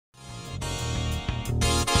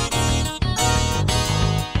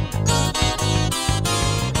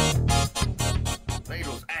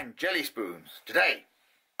jelly spoons. Today,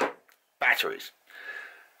 batteries.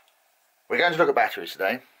 We're going to look at batteries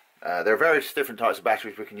today. There are various different types of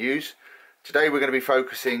batteries we can use. Today we're going to be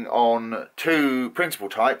focusing on two principal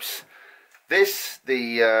types. This,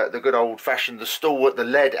 the good old-fashioned, the stalwart, the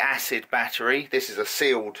lead-acid battery. This is a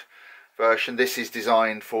sealed version. This is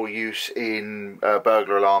designed for use in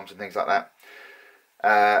burglar alarms and things like that.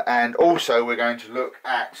 And also we're going to look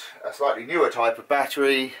at a slightly newer type of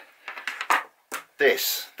battery.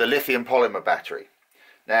 This, the lithium polymer battery.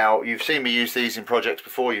 Now, you've seen me use these in projects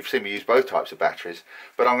before, you've seen me use both types of batteries,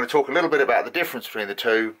 but I'm going to talk a little bit about the difference between the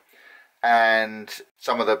two and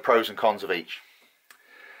some of the pros and cons of each.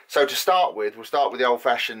 So to start with, we'll start with the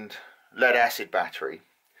old-fashioned lead-acid battery.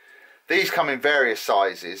 These come in various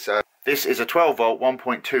sizes. This is a 12 volt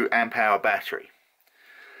 1.2 amp hour battery.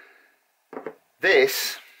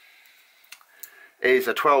 This is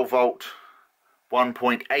a 12 volt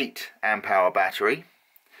 1.8 amp hour battery.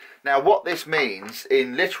 Now what this means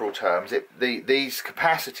in literal terms, these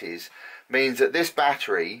capacities means that this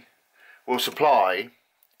battery will supply,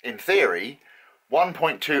 in theory,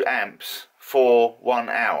 1.2 amps for 1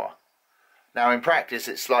 hour. Now in practice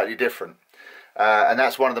it's slightly different, and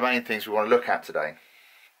that's one of the main things we want to look at today.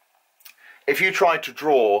 If you tried to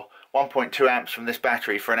draw 1.2 amps from this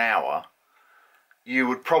battery for an hour, you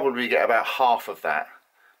would probably get about half of that,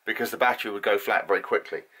 because the battery would go flat very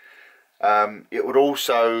quickly. It would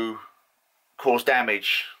also cause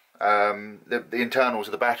damage. The internals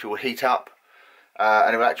of the battery will heat up,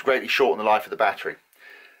 and it will actually greatly shorten the life of the battery.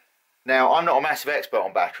 Now, I'm not a massive expert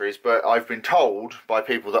on batteries, but I've been told by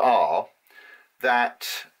people that are, that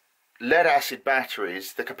lead acid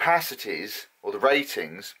batteries, the capacities or the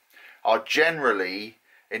ratings are generally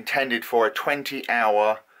intended for a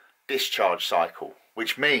 20-hour discharge cycle,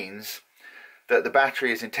 which means that the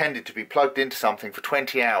battery is intended to be plugged into something for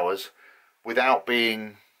 20 hours without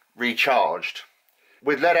being recharged.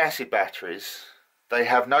 With lead acid batteries, they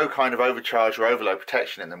have no kind of overcharge or overload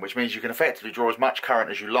protection in them, which means you can effectively draw as much current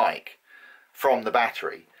as you like from the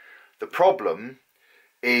battery. The problem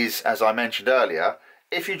is, as I mentioned earlier,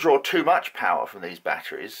 if you draw too much power from these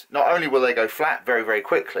batteries, not only will they go flat very, very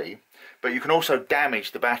quickly, but you can also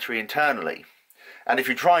damage the battery internally. And if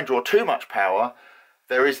you try and draw too much power,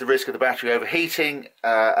 there is the risk of the battery overheating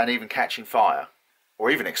and even catching fire,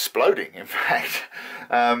 or even exploding, in fact.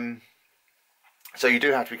 So you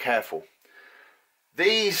do have to be careful.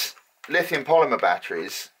 These lithium polymer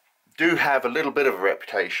batteries do have a little bit of a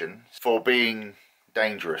reputation for being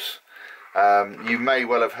dangerous. You may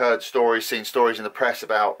well have heard stories, seen stories in the press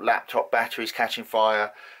about laptop batteries catching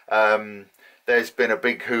fire. There's been a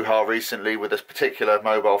big hoo-ha recently with this particular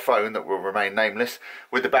mobile phone that will remain nameless,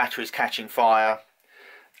 with the batteries catching fire.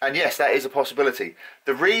 And yes, that is a possibility.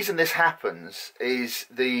 The reason this happens is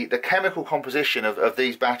the chemical composition of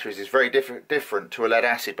these batteries is very different to a lead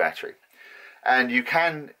acid battery. And you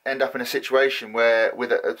can end up in a situation where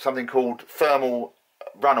with something called thermal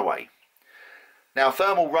runaway. Now,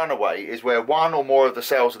 thermal runaway is where one or more of the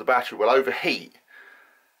cells of the battery will overheat,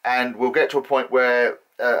 and we'll get to a point where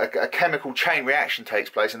a chemical chain reaction takes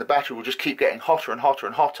place, and the battery will just keep getting hotter and hotter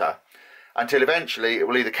and hotter, until eventually it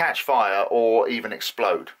will either catch fire or even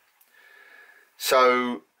explode.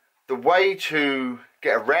 So the way to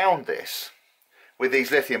get around this with these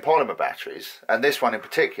lithium polymer batteries, and this one in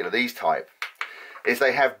particular, these type, is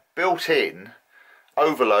they have built-in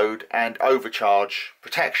overload and overcharge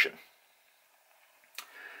protection.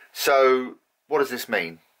 So what does this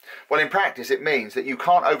mean? Well, in practice it means that you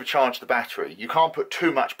can't overcharge the battery. You can't put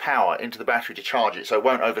too much power into the battery to charge it so it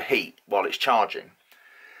won't overheat while it's charging.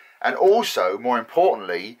 And also, more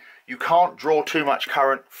importantly, you can't draw too much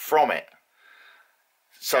current from it.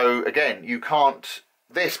 So again, you can't,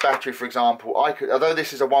 this battery for example, although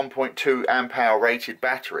this is a 1.2 amp hour rated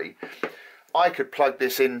battery, I could plug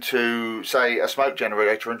this into, say, a smoke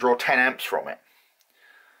generator and draw 10 amps from it.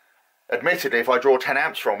 Admittedly, if I draw 10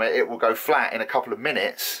 amps from it, it will go flat in a couple of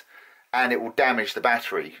minutes and it will damage the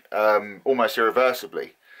battery almost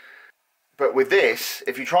irreversibly. But with this,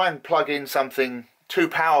 if you try and plug in something too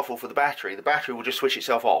powerful for the battery will just switch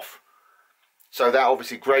itself off. So that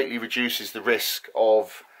obviously greatly reduces the risk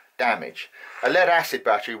of damage. A lead acid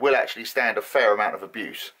battery will actually stand a fair amount of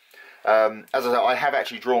abuse. As I said, I have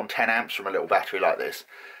actually drawn 10 amps from a little battery like this,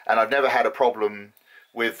 and I've never had a problem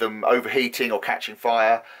with them overheating or catching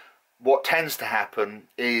fire. What tends to happen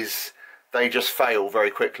is they just fail very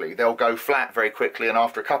quickly. They'll go flat very quickly, and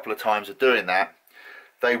after a couple of times of doing that,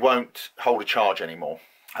 they won't hold a charge anymore.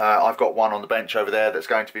 I've got one on the bench over there that's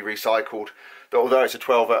going to be recycled, but although it's a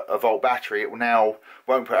 12 volt battery, it now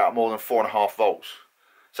won't put out more than 4.5 volts.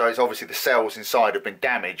 So it's obviously the cells inside have been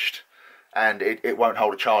damaged and it won't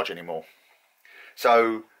hold a charge anymore.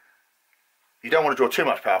 So you don't want to draw too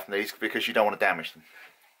much power from these because you don't want to damage them.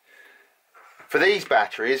 For these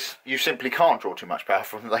batteries, you simply can't draw too much power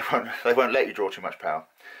from them. They won't let you draw too much power.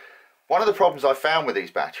 One of the problems I've found with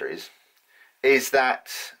these batteries is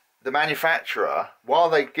that the manufacturer, while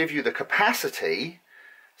they give you the capacity,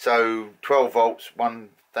 so 12 volts,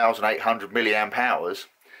 1800 milliamp hours,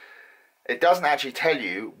 it doesn't actually tell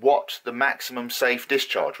you what the maximum safe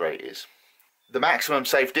discharge rate is. The maximum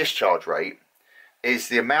safe discharge rate is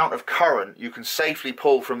the amount of current you can safely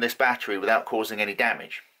pull from this battery without causing any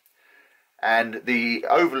damage. And the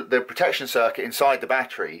protection circuit inside the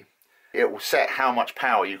battery, it will set how much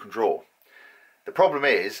power you can draw. The problem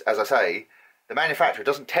is, as I say, the manufacturer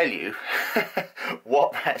doesn't tell you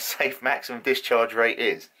what that safe maximum discharge rate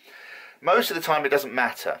is. Most of the time it doesn't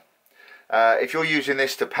matter. If you're using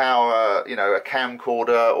this to power, a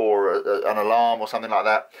camcorder or an alarm or something like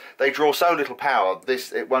that, they draw so little power,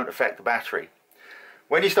 it won't affect the battery.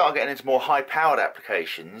 When you start getting into more high-powered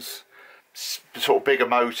applications, sort of bigger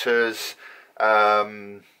motors,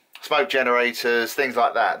 smoke generators, things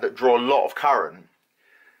like that draw a lot of current,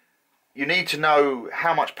 you need to know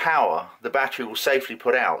how much power the battery will safely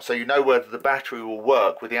put out, so you know whether the battery will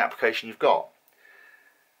work with the application you've got.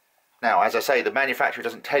 Now, as I say, the manufacturer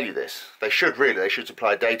doesn't tell you this. They should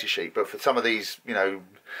supply a data sheet, but for some of these,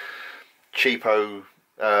 cheapo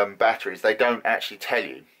batteries, they don't actually tell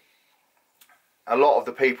you. A lot of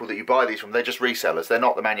the people that you buy these from, they're just resellers, they're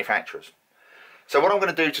not the manufacturers. So what I'm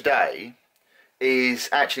going to do today is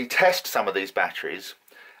actually test some of these batteries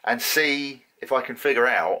and see if I can figure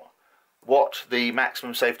out what the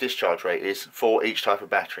maximum safe discharge rate is for each type of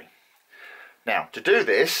battery. Now, to do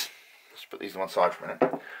this, let's put these on one side for a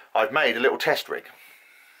minute, I've made a little test rig.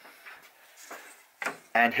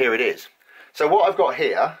 And here it is. So what I've got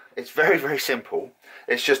here, it's very, very simple.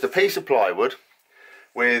 It's just a piece of plywood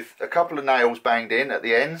with a couple of nails banged in at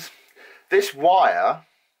the ends. This wire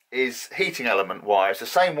is heating element wire. It's the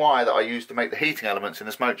same wire that I use to make the heating elements in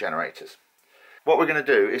the smoke generators. What we're going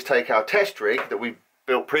to do is take our test rig that we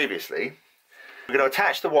built previously. We're going to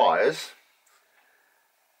attach the wires.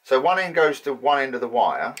 So one end goes to one end of the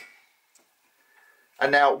wire.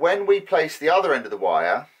 And now when we place the other end of the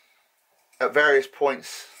wire at various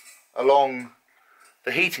points along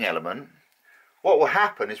the heating element, what will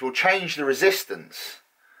happen is we'll change the resistance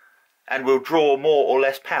and we'll draw more or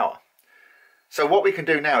less power. So what we can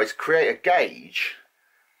do now is create a gauge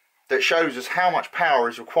that shows us how much power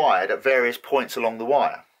is required at various points along the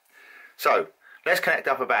wire. So let's connect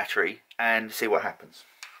up a battery and see what happens.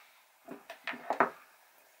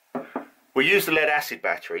 We use the lead acid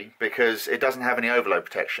battery because it doesn't have any overload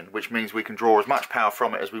protection, which means we can draw as much power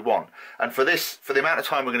from it as we want. And for the amount of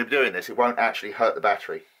time we're going to be doing this, it won't actually hurt the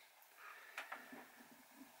battery.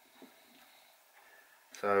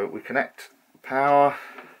 So we connect power,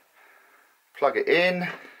 plug it in,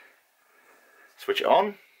 switch it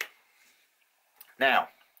on. Now,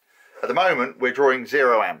 at the moment we're drawing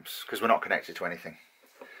 0 amps because we're not connected to anything.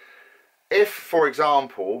 If, for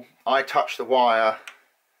example, I touch the wire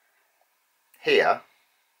here,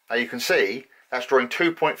 now you can see that's drawing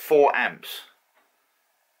 2.4 amps.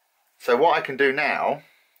 So what I can do now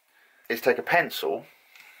is take a pencil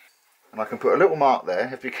and I can put a little mark there. You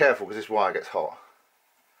have to be careful because this wire gets hot.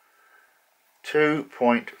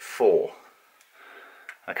 2.4.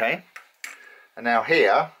 Okay, and now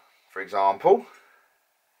here, for example,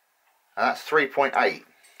 and that's 3.8.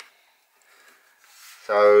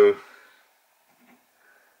 So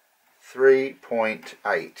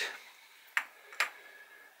 3.8.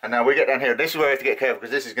 And now we get down here, this is where we have to get careful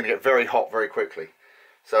because this is going to get very hot very quickly.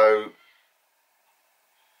 So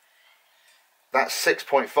that's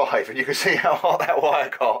 6.5, and you can see how hot that wire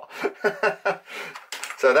got.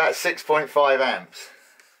 So that's 6.5 amps.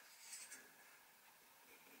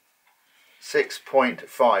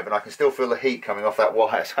 6.5, and I can still feel the heat coming off that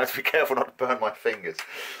wire, so I have to be careful not to burn my fingers.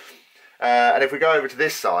 And if we go over to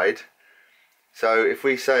this side, so if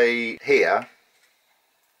we say here,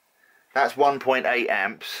 that's 1.8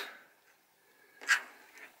 amps.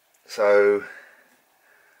 So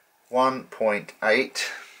 1.8,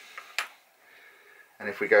 and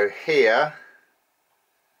if we go here,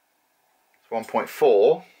 it's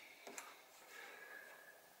 1.4.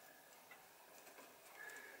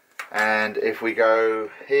 And if we go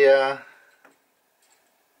here,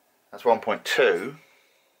 that's 1.2.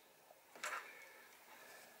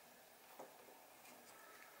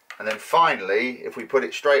 And then finally, if we put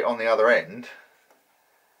it straight on the other end,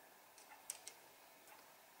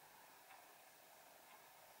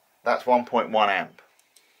 that's 1.1 amp.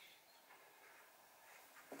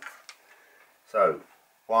 So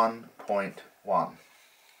 1.1.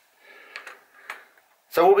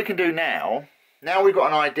 So what we can do now we've got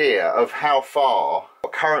an idea of how far,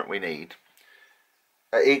 what current we need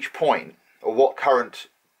at each point, or what current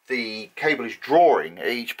the cable is drawing at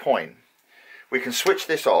each point, we can switch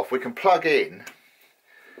this off. We can plug in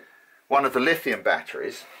one of the lithium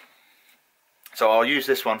batteries. So I'll use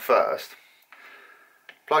this one first.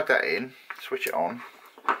 Plug that in, switch it on,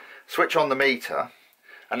 switch on the meter,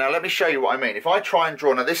 and now let me show you what I mean. If I try and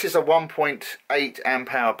draw, now this is a 1.8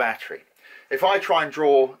 amp hour battery. If I try and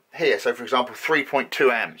draw here, so for example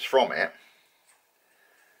 3.2 amps from it,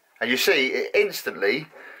 and you see it instantly,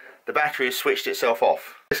 the battery has switched itself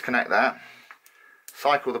off. Disconnect that,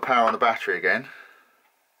 cycle the power on the battery again,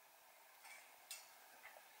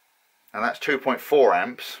 and that's 2.4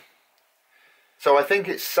 amps. So I think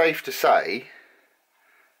it's safe to say,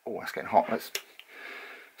 oh, that's getting hot, let's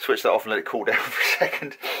switch that off and let it cool down for a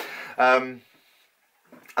second. I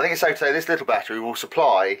think it's safe to say this little battery will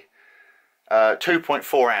supply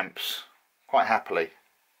 2.4 amps quite happily.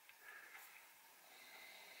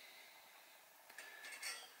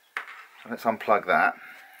 So let's unplug that.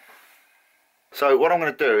 So what I'm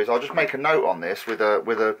going to do is I'll just make a note on this with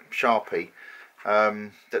a Sharpie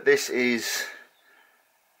that this is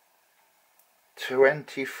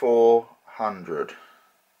 2400.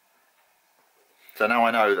 So now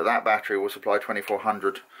I know that that battery will supply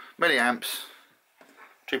 2400 milliamps,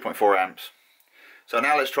 2.4 amps. So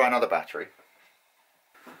now let's try another battery.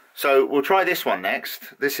 So we'll try this one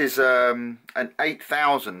next. This is an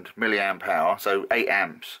 8000 milliamp hour, so 8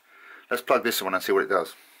 amps. Let's plug this one and see what it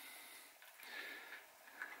does.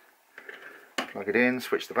 Plug it in,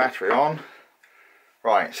 switch the battery on.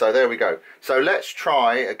 Right, so there we go. So let's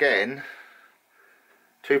try again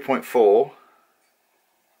 2.4,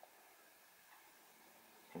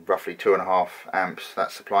 roughly 2.5 amps.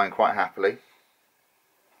 That's supplying quite happily.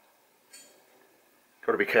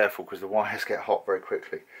 Got to be careful because the wires get hot very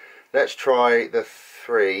quickly. Let's try the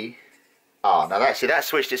 3. Ah, now that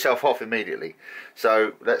switched itself off immediately.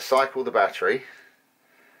 So let's cycle the battery.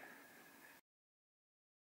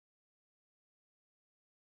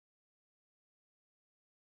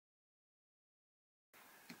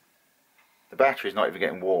 The battery's not even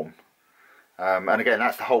getting warm. And again,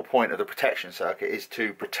 that's the whole point of the protection circuit, is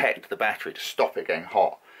to protect the battery, to stop it getting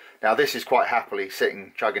hot. Now this is quite happily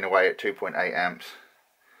sitting, chugging away at 2.8 amps.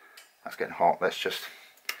 That's getting hot. Let's just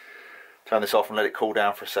turn this off and let it cool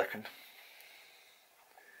down for a second.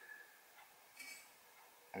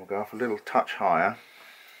 We'll go off a little touch higher.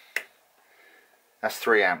 That's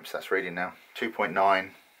 3 amps that's reading now.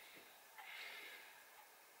 2.9.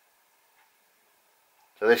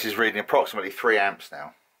 So this is reading approximately 3 amps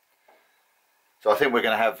now. So I think we're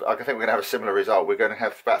going to have a similar result. We're going to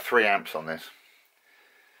have about 3 amps on this.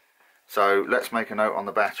 So let's make a note on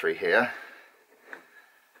the battery here.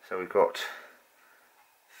 So we've got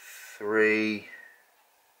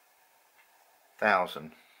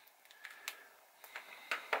 3000.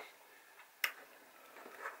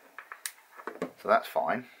 So that's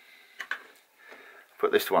fine.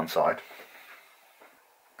 Put this to one side.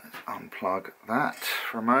 Let's unplug that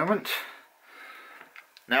for a moment.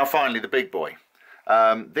 Now finally the big boy.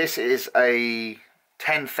 This is a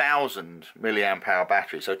 10,000 milliamp hour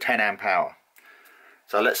battery, so 10 amp hour.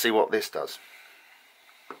 So let's see what this does.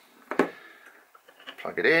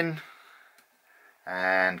 Plug it in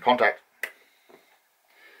and contact.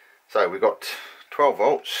 So we've got 12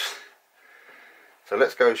 volts. So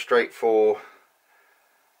let's go straight for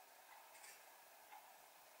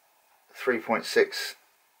 3.6,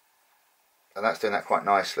 and that's doing that quite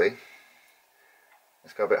nicely.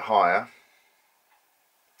 Let's go a bit higher.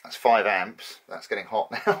 That's 5 amps. That's getting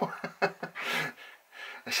hot now.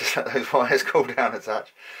 Let's just let those wires cool down a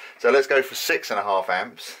touch. So let's go for 6.5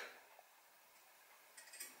 amps.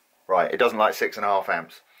 Right, it doesn't like 6.5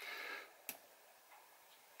 amps.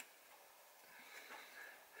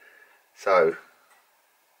 So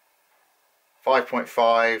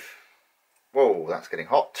 5.5. Whoa, that's getting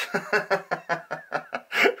hot.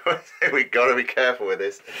 We've got to be careful with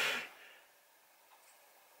this.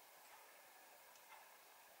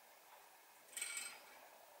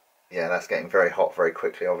 Yeah, that's getting very hot very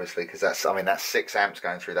quickly, obviously, because that's 6 amps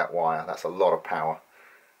going through that wire. That's a lot of power.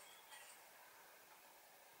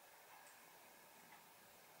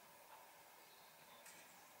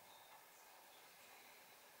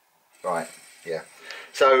 Right, yeah.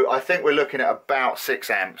 So I think we're looking at about 6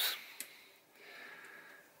 amps.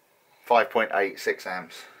 5.8, 6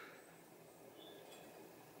 amps.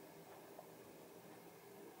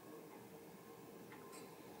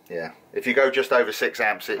 Yeah, if you go just over 6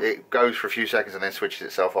 amps, it goes for a few seconds and then switches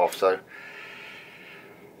itself off. So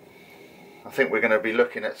think we're going to be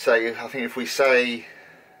looking at, say, I think if we say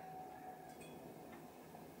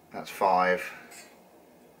that's 5,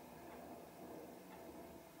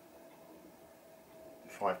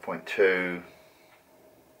 5.2,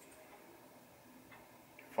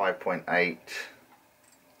 5.8.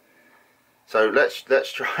 So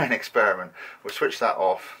let's try an experiment. We'll switch that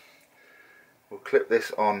off. We'll clip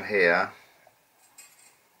this on here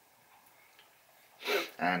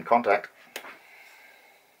and contact.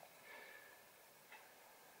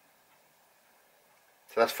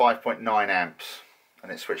 So that's 5.9 amps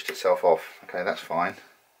and it switched itself off. Okay, that's fine.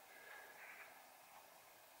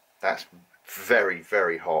 That's very,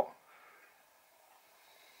 very hot.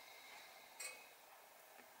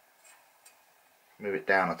 Move it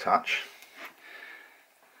down a touch.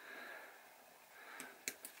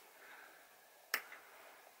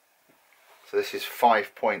 So this is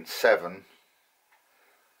 5.7,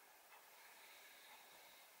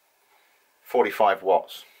 45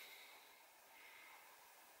 watts.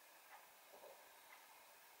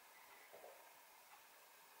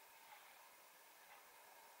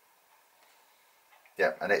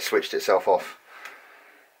 Yeah, and it switched itself off.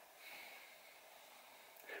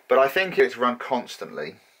 But I think it's run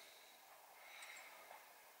constantly.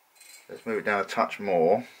 Let's move it down a touch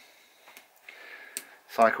more.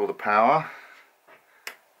 Cycle the power.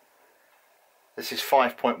 This is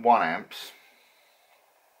 5.1 amps.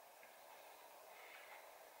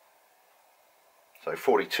 So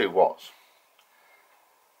 42 watts.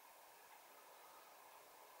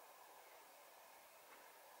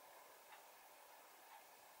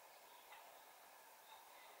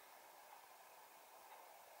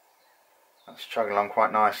 That's chugging along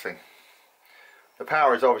quite nicely. The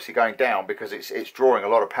power is obviously going down because it's drawing a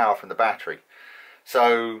lot of power from the battery.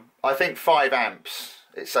 So I think 5 amps,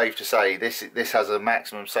 it's safe to say, this has a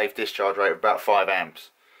maximum safe discharge rate of about 5 amps.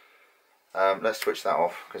 Let's switch that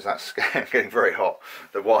off because that's getting very hot.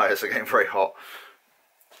 The wires are getting very hot.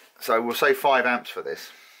 So we'll say 5 amps for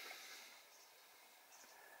this.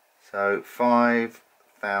 So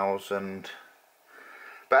 5,000.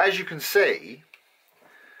 But as you can see,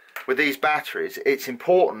 with these batteries, it's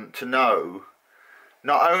important to know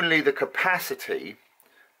not only the capacity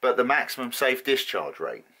but the maximum safe discharge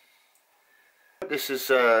rate. This has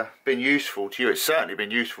been useful to you. It's certainly been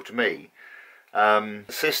useful to me. The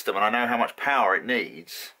system, and I know how much power it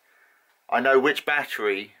needs. I know which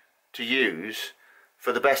battery to use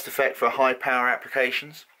for the best effect for high power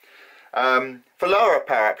applications. For lower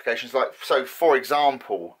power applications, like, so for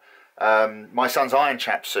example, my son's iron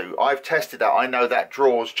chap suit, I've tested that. I know that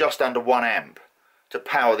draws just under 1 amp to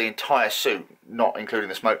power the entire suit, not including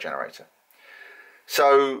the smoke generator.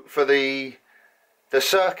 So for the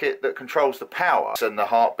circuit that controls the power and the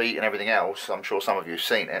heartbeat and everything else, I'm sure some of you have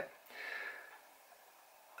seen it,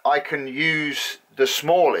 I can use the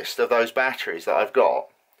smallest of those batteries that I've got,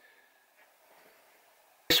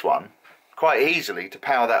 this one, quite easily to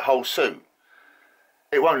power that whole suit.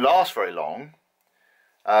 It won't last very long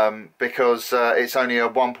because it's only a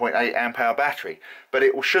 1.8 amp hour battery, but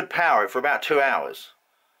it should power it for about 2 hours.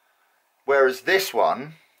 Whereas this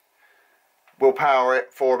one will power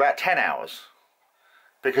it for about 10 hours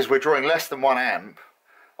because we're drawing less than 1 amp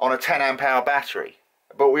on a 10 amp hour battery.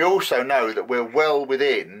 But we also know that we're well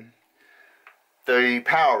within the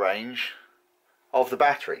power range of the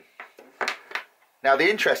battery. Now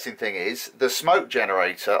the interesting thing is the smoke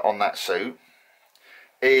generator on that suit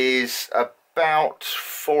is about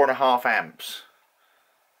 4.5 amps.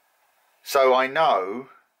 So I know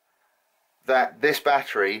that this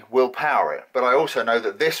battery will power it, but I also know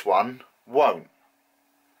that this one won't.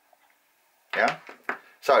 Yeah?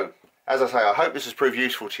 So, as I say, I hope this has proved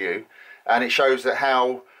useful to you, and it shows that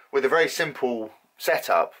how, with a very simple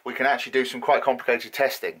setup, we can actually do some quite complicated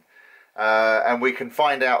testing. And we can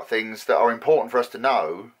find out things that are important for us to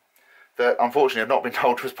know that unfortunately have not been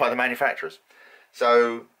told to us by the manufacturers.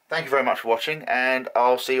 So thank you very much for watching, and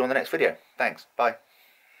I'll see you on the next video. Thanks. Bye.